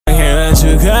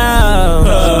to come.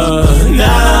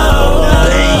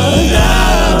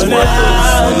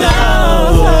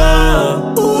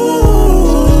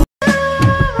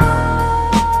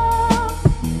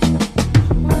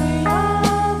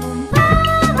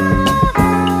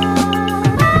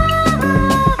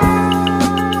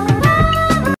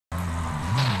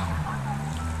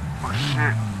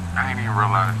 I didn't even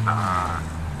realize the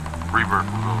rebirth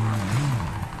was over.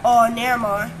 Oh, never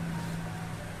mind.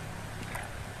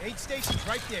 8 stations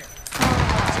right there.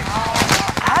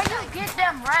 How you get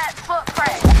them rat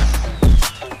footprints?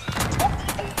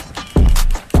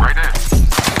 Right there.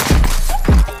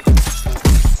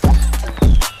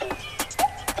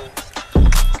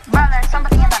 Bro, there's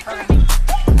somebody in that building.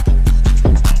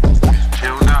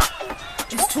 Chilled up.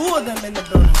 There's 2 of them in the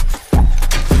building.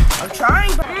 I'm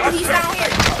trying, but he's down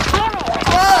here.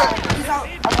 Whoa! He's out.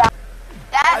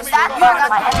 That's where I got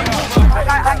my enemy.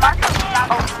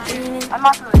 I'm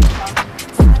also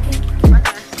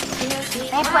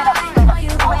they played up.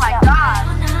 Oh my god.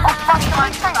 Oh fuck,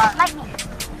 lightning.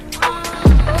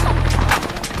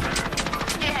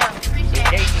 Yeah,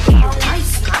 appreciate it.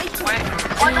 Nice.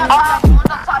 One up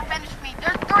top, finish me.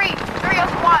 There's 3 of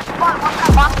squad. One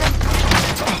Boston.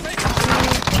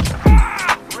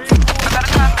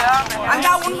 I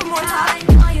got one from on top.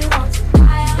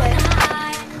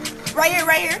 Right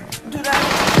here. Do that.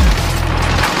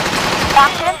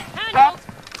 Boston. Dead.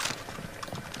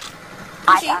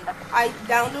 I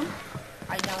downed him.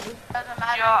 Yo, Doesn't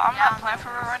matter. I'm not playing for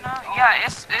real right now. Yeah,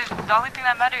 it's the only thing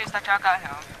that matters is that y'all got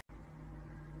him.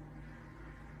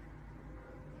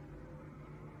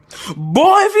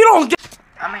 Boy, if you don't get.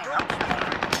 I mean, I'm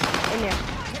In there.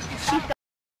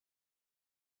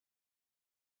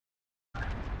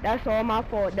 That's all my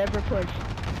fault. Never push.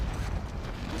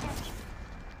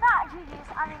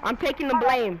 I'm taking the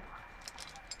blame.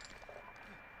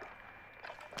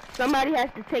 Somebody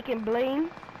has to take in blame,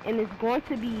 and it's going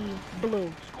to be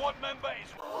Blue. Squad member is...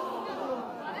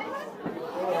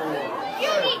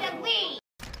 You need to leave.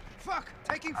 Fuck!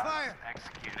 Taking fire!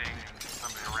 Executing, and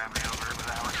somebody ran me over with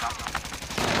a helicopter.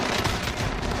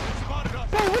 Spotted us!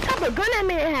 Bro, what type of gun that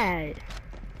man had?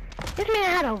 This man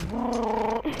had a...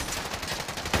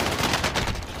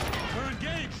 We're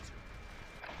engaged!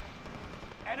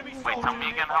 Enemy Wait, tell me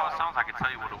again how it sounds. I can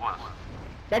tell you what it was.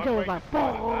 That thing was like...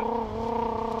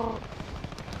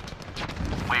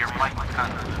 Wait, your mic was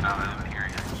kind of out. I didn't hear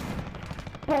you.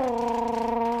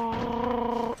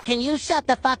 Can you shut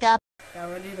the fuck up? Y'all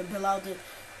ready to bill out the...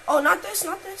 Oh, not this.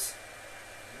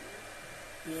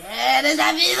 Yeah, there's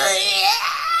that video.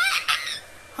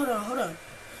 Yeah. Hold on.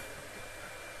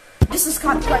 This is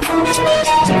copyright.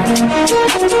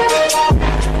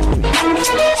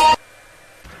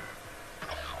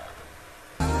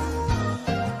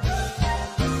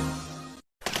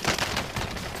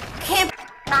 Can't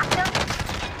knock him.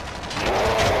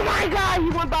 Oh my god, he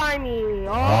went by me.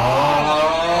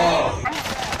 Oh.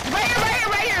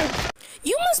 Right here.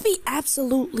 You must be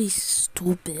absolutely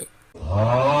stupid. Oh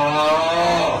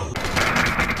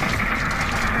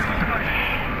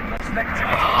my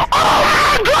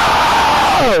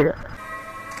god!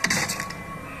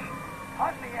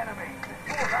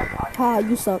 Ha,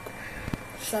 you suck.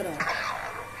 Shut up.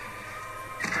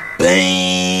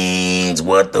 Beans,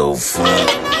 what the fuck?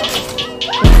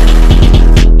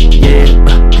 Yeah,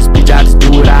 this bitch I just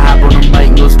do it. I hop on the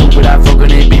mic, no stupid. I fuck on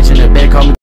that bitch in the back, call me.